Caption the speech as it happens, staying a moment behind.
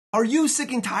Are you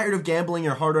sick and tired of gambling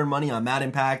your hard-earned money on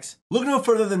Madden packs? Look no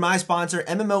further than my sponsor,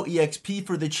 MMOEXP,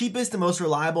 for the cheapest and most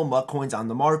reliable MUT coins on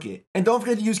the market. And don't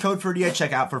forget to use code Ferdy at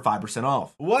checkout for 5%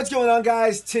 off. What's going on,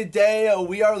 guys? Today,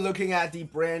 we are looking at the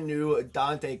brand new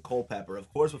Daunte Culpepper.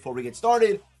 Of course, before we get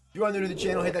started, if you are new to the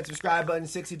channel, hit that subscribe button.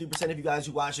 62% of you guys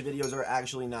who watch the videos are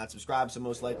actually not subscribed, so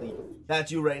most likely that's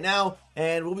you right now.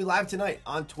 And we'll be live tonight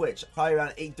on Twitch, probably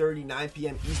around 8:30, 9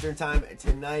 p.m. Eastern time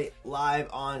tonight, live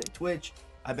on Twitch.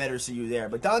 I better see you there.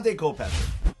 But Daunte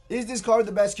Culpepper, is this card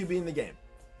the best QB in the game?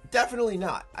 Definitely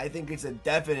not. I think it's a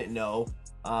definite no.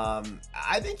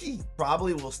 I think he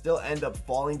probably will still end up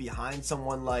falling behind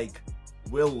someone like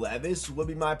Will Levis would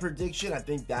be my prediction. I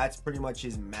think that's pretty much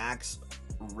his max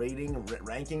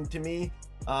ranking to me.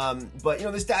 But you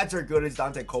know, the stats are good. It's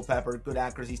Daunte Culpepper, good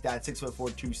accuracy stats, 6'4",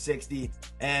 260.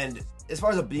 And as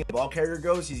far as a being ball carrier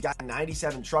goes, he's got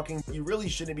 97 trucking. You really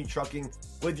shouldn't be trucking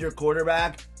with your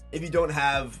quarterback if you don't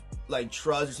have like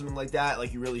trust or something like that.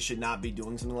 Like, you really should not be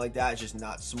doing something like that. It's just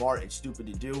not smart. It's stupid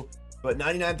to do. But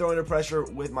 99 throwing under pressure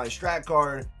with my strat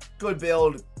card, good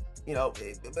build. You know,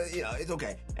 it's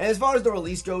okay. And as far as the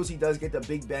release goes, he does get the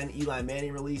Big Ben Eli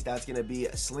Manning release. That's going to be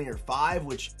a Slinger 5,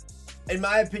 which in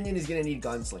my opinion is going to need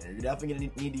Gunslinger. You're definitely going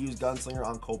to need to use Gunslinger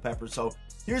on Culpepper. So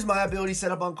here's my ability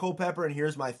set up on Culpepper, and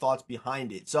here's my thoughts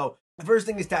behind it. So the first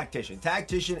thing is Tactician.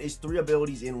 Tactician is 3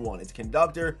 abilities in one. It's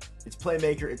Conductor, it's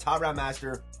Playmaker, it's Hot Route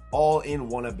Master, all in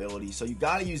one ability. So you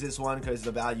got to use this one because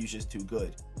the value is just too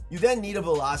good. You then need a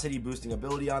velocity boosting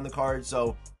ability on the card.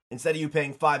 So instead of you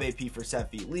paying 5 AP for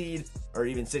set feet lead or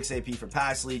even 6 AP for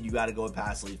pass lead, you got to go with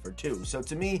pass lead for 2. So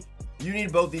to me, you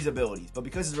need both these abilities. But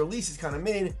because his release is kind of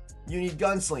mid, you need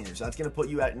Gunslinger. So that's going to put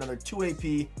you at another 2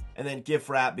 AP and then gift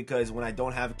wrap, because when I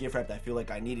don't have gift wrap, I feel like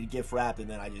I needed gift wrap and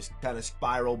then I just kind of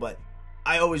spiral. But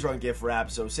I always run gift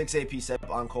wrap. So 6 AP set up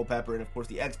on Culpepper. And of course,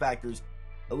 the X factors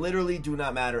literally do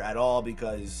not matter at all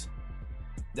because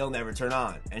they'll never turn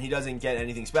on. And he doesn't get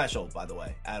anything special, by the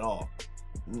way, at all.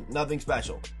 Nothing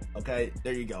special. Okay,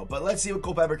 there you go. But let's see what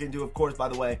Culpepper can do. Of course, by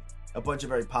the way, a bunch of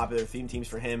very popular theme teams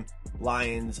for him: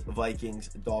 Lions, Vikings,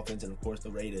 Dolphins, and of course the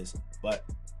Raiders. But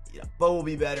you know, Bo will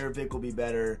be better, Vic will be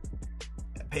better,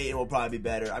 Peyton will probably be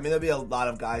better. I mean, there'll be a lot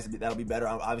of guys that'll be better.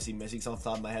 I'm obviously missing some off the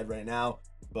top of my head right now,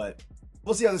 but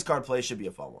we'll see how this card plays. Should be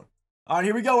a fun one. All right,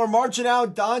 here we go. We're marching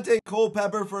out Daunte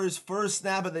Culpepper for his first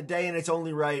snap of the day, and it's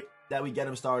only right that we get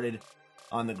him started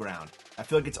on the ground. I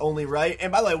feel like it's only right.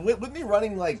 And by the way, with me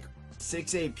running like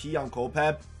 6 AP on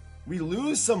Culpep, we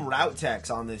lose some route techs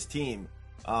on this team.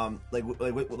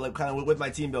 With my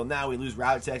team build now, we lose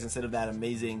route techs instead of that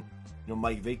amazing, you know,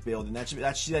 Mike Vick build. And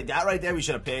that right there, we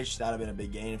should have pitched. That would have been a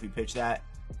big gain if we pitched that.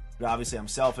 But obviously, I'm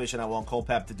selfish and I want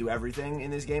Culpep to do everything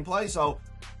in this gameplay, so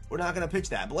we're not going to pitch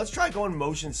that. But let's try going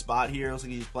motion spot here. Looks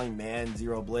like he's playing man,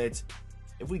 0 blitz.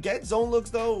 If we get zone looks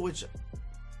though, which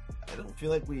I don't feel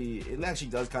like it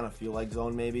actually does kind of feel like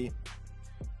zone maybe.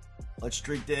 Let's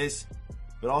streak this.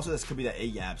 But also this could be that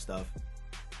A-gap stuff.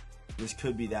 This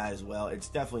could be that as well. It's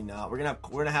definitely not. We're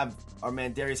gonna have our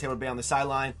man Darius Hayward-Bay on the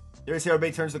sideline. Darius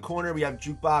Hayward-Bay turns the corner. We have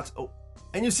Jukebox. Oh,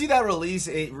 and you see that release,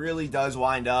 it really does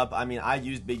wind up. I mean, I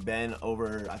used Big Ben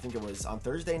over, I think it was on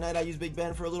Thursday night, I used Big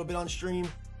Ben for a little bit on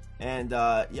stream. And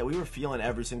yeah, we were feeling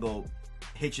every single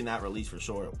hitch in that release for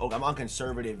sure. Oh, I'm on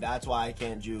conservative. That's why I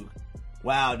can't juke.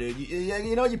 Wow, dude.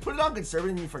 You know, you put it on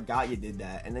conservative and you forgot you did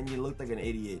that. And then you looked like an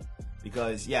idiot.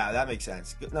 Because, yeah, that makes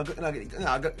sense. No,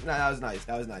 that was nice.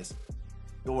 That was nice.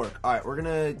 Good work. All right, we're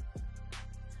going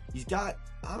to...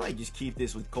 I might just keep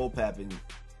this with Culpep and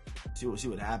see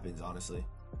what happens, honestly.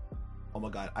 Oh, my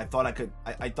God. I thought I could...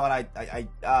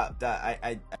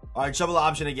 All right, shovel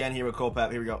option again here with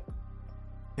Culpep. Here we go.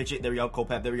 Pitch it. There we go.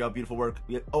 Culpep. There we go. Beautiful work.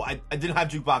 Oh, I didn't have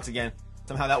Jukebox again.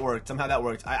 Somehow that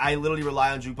worked. I literally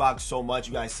rely on Jukebox so much.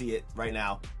 You guys see it right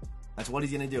now. That's what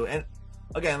he's going to do. And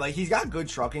again, like, he's got good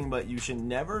trucking, but you should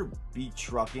never be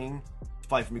trucking.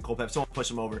 Fight for me, Culpep. Someone push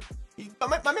him over. My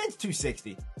man's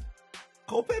 260.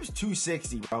 Culpep's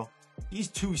 260, bro. He's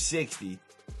 260.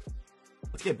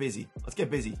 Let's get busy.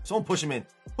 Someone push him in.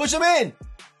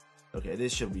 Okay,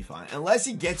 this should be fine. Unless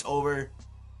he gets over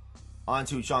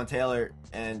onto Sean Taylor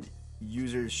and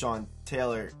uses Sean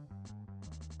Taylor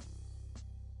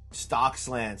stock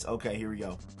slants. Okay, here we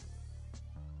go.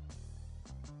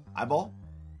 Eyeball.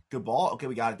 Good ball. Okay,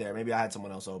 we got it there. Maybe I had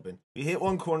someone else open. We hit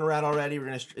one corner route already.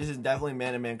 This is definitely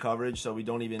man-to-man coverage, so we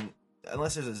don't even,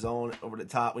 unless there's a zone over the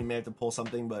top, we may have to pull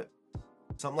something, but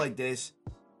something like this.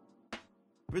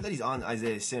 Weird that he's on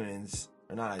Isaiah Simmons,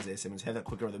 or not Isaiah Simmons. Have that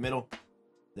quick over the middle.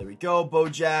 There we go.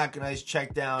 Bojack, nice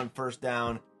check down, first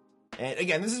down. And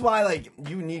again, this is why, like,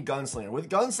 you need Gunslinger. With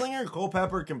Gunslinger,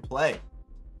 Culpepper can play.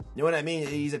 You know what I mean?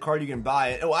 He's a card you can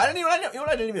buy. Oh, you know what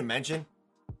I didn't even mention?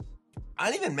 I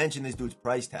didn't even mention this dude's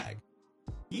price tag.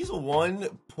 He's a 1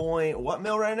 point, what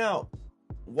mil right now?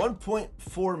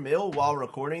 1.4 mil while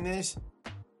recording this.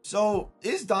 So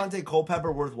is Daunte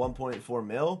Culpepper worth 1.4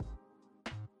 mil?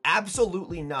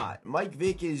 Absolutely not. Mike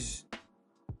Vick is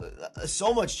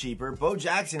so much cheaper. Bo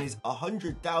Jackson is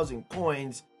 100,000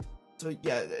 coins. So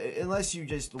yeah, unless you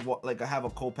just like have a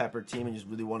Culpepper team and just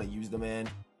really want to use the man,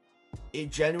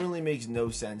 it genuinely makes no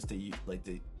sense to use like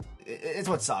the. It's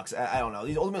what sucks. I don't know.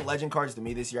 These Ultimate Legend cards to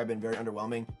me this year have been very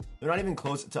underwhelming. They're not even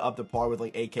close to up to par with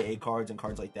like AKA cards and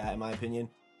cards like that, in my opinion.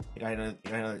 Got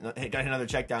another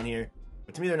check down here,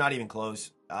 but to me they're not even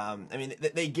close. I mean,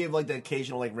 they give like the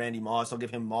occasional like Randy Moss. They'll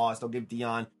give him Moss. They'll give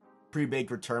Dion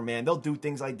pre-baked return man. They'll do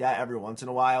things like that every once in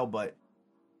a while, but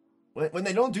when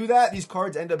they don't do that, these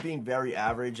cards end up being very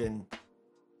average and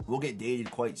will get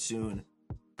dated quite soon.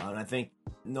 And I think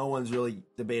no one's really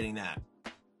debating that.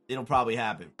 It'll probably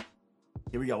happen.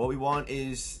 Here we go. What we want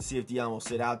is see if Dion will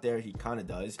sit out there. He kind of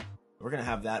does. We're gonna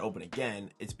have that open again.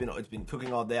 It's been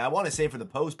cooking all day. I want to save for the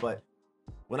post, but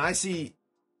when I see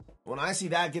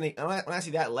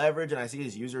that leverage and I see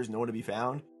his users nowhere to be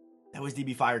found, that was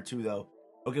DB Fire 2 though.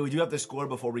 Okay, we do have to score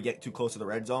before we get too close to the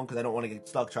red zone because I don't want to get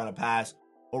stuck trying to pass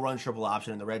or run triple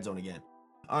option in the red zone again.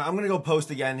 All right, I'm gonna go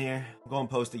post again here. I'm going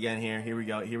post again here. Here we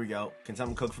go. Here we go. Can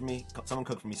someone cook for me? Someone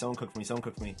cook for me. Someone cook for me. Someone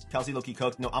cook for me. Kelsey Loki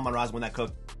cooked. No, Amon Roz win that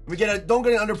cook. Don't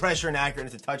get it under pressure and accurate.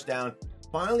 It's a touchdown.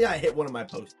 Finally, I hit one of my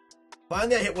posts.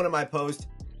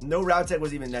 No route tech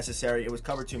was even necessary. It was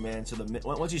cover 2 man. So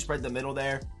once you spread the middle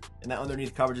there, and that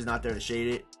underneath coverage is not there to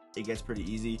shade it, it gets pretty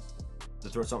easy to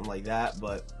throw something like that.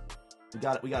 But we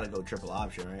got to go triple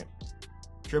option, right?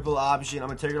 Triple option. I'm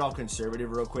gonna take it off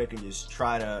conservative real quick and just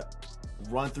try to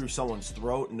run through someone's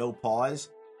throat, no pause.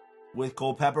 With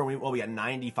Culpepper, we got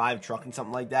 95 trucking,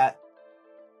 something like that.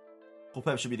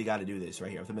 Culpepper should be the guy to do this right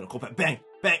here up the middle. Culpepper, bang,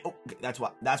 bang. Oh, okay, that's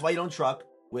why you don't truck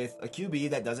with a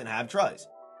QB that doesn't have truz.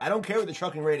 I don't care what the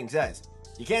trucking rating says.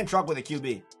 You can't truck with a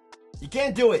QB. You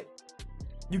can't do it.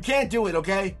 You can't do it,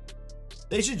 okay?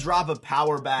 They should drop a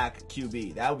power back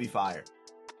QB. That would be fire.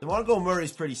 DeMarco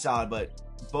Murray's pretty solid, but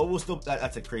Bo will still...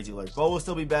 That's a crazy alert. Bo will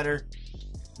still be better.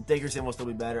 Dickerson will still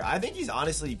be better. I think he's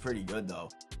honestly pretty good, though.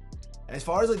 And as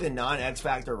far as like the non-X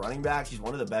Factor running backs, he's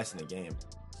one of the best in the game.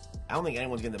 I don't think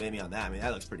anyone's going to debate me on that. I mean,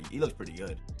 he looks pretty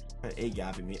good.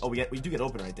 A-gapping me. Oh, we do get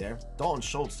open right there. Dalton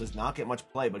Schultz does not get much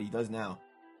play, but he does now.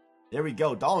 There we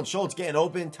go. Dalton Schultz getting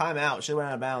open. Timeout. Should have went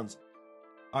out of bounds.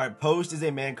 All right, post is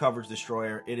a man coverage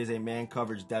destroyer. It is a man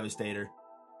coverage devastator.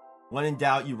 When in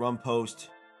doubt, you run post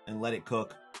and let it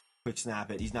cook. Quick snap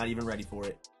it. He's not even ready for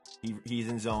it. He's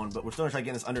in zone, but we're still gonna try to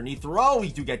get this underneath throw.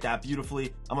 We do get that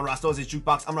beautifully. I'm gonna Ross his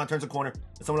jukebox. I'm gonna turn the corner.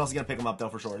 But someone else is gonna pick him up though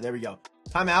for sure. There we go.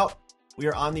 Timeout. We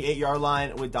are on the 8-yard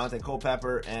line with Daunte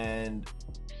Culpepper, and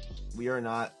we are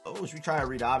not. Oh, should we try a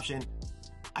read option?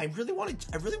 I really want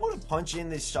to punch in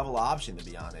this shovel option, to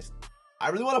be honest. I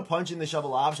really want to punch in the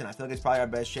shovel option. I feel like it's probably our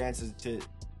best chances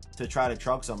to try to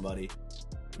truck somebody.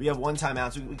 We have one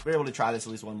timeout, so we're able to try this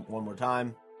at least one more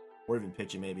time, or even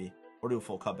pitch it maybe, or do a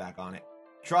full cutback on it.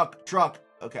 Truck.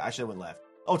 Okay, I should have went left.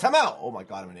 Oh, timeout. Oh my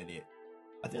god, I'm an idiot.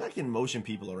 I think I can motion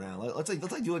people around. Let's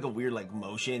do like a weird like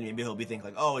motion. Maybe he'll be thinking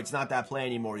like, oh, it's not that play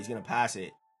anymore. He's gonna pass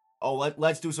it. Oh,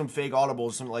 let's do some fake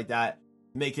audibles, something like that.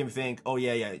 Make him think, oh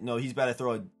yeah, no, he's about to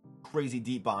throw a crazy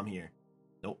deep bomb here.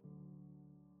 Nope.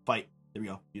 Fight. There we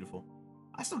go. Beautiful.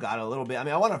 I still got it a little bit. I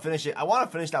mean, I want to finish it. I want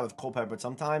to finish that with Culpepper, but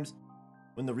sometimes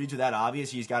when the reads are that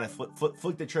obvious, you just got to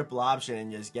flick the triple option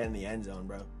and just get in the end zone,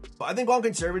 bro. But I think on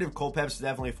conservative, Culpepper's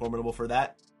definitely formidable for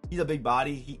that. He's a big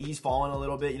body. He's falling a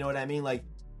little bit. You know what I mean? Like,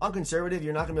 on conservative,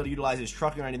 you're not going to be able to utilize his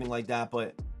trucking or anything like that,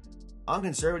 but on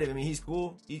conservative, I mean, he's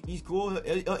cool. He's cool.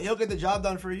 He'll get the job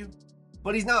done for you.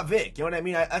 But he's not Vic. You know what I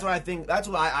mean? That's what I think. That's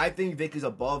why I think Vic is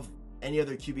above any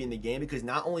other QB in the game, because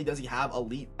not only does he have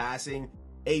elite passing,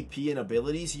 AP, and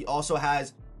abilities, he also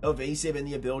has evasive and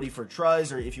the ability for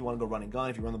truz, or if you want to go run and gun,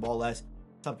 if you run the ball less.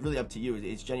 It's really up to you.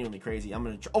 It's genuinely crazy. I'm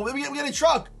going to... Oh, we got a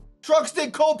truck! Truck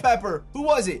stick Culpepper! Who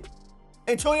was it?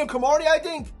 Antonio Camardi, I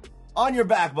think? On your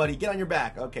back, buddy. Get on your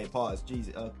back. Okay, pause.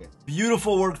 Jesus. Okay.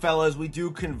 Beautiful work, fellas. We do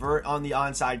convert on the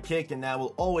onside kick, and that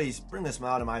will always bring a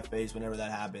smile to my face whenever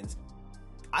that happens.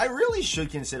 I really should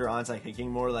consider onside kicking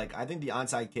more. Like, I think the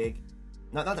onside kick,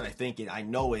 not that I think it, I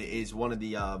know it is one of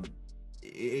the,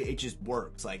 it just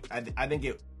works. Like, I think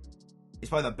it's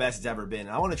probably the best it's ever been. And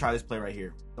I want to try this play right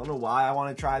here. Don't know why I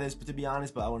want to try this, but to be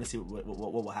honest, but I want to see what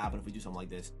will happen if we do something like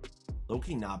this.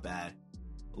 Low-key not bad.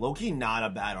 Low-key not a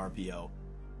bad RPO.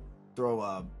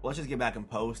 throw let's just get back in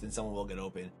post and someone will get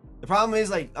open. The problem is,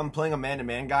 like, I'm playing a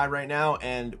man-to-man guy right now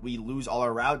and we lose all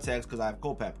our route techs because I have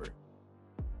Culpepper.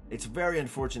 It's very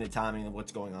unfortunate timing of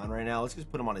what's going on right now. Let's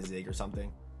just put him on a zig or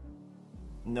something.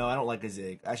 No, I don't like a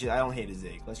zig. Actually, I don't hate a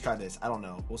zig. Let's try this. I don't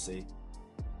know. We'll see.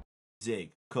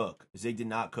 Zig, cook. Zig did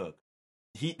not cook.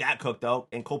 Heat that cook though.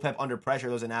 And Culpep under pressure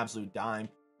was an absolute dime.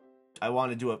 I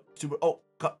want to do a super.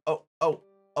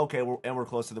 Okay. We're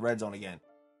close to the red zone again.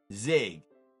 Zig,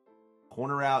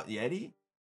 corner out Yeti.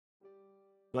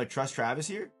 Do I trust Travis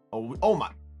here? Oh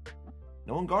my!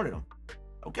 No one guarded him.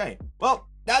 Okay. Well,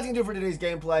 that's gonna do it for today's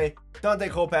gameplay. Daunte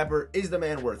Culpepper, is the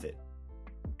man worth it?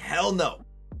 Hell no.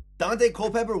 Daunte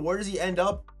Culpepper, where does he end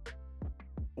up?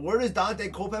 Where does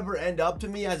Daunte Culpepper end up to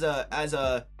me as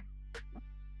a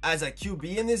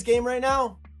QB in this game right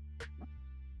now?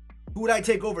 Who would I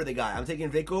take over the guy? I'm taking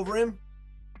Vic over him.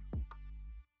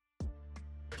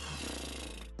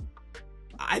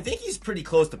 I think he's pretty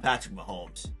close to Patrick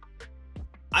Mahomes.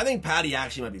 I think Patty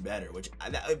actually might be better, which,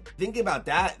 thinking about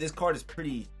that, this card is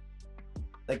pretty,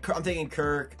 like, I'm taking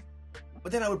Kirk,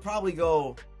 but then I would probably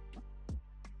go,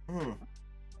 I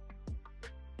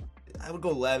would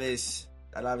go Levis.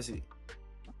 I'd obviously,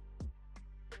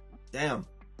 damn,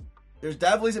 there's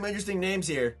definitely some interesting names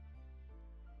here.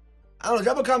 I don't know,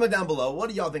 drop a comment down below. What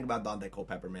do y'all think about Daunte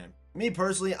Culpepper, man? Me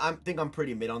personally, I think I'm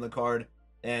pretty mid on the card,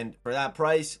 and for that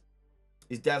price,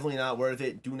 he's definitely not worth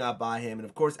it. Do not buy him. And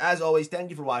of course, as always, thank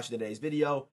you for watching today's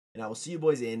video, and I will see you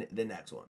boys in the next one.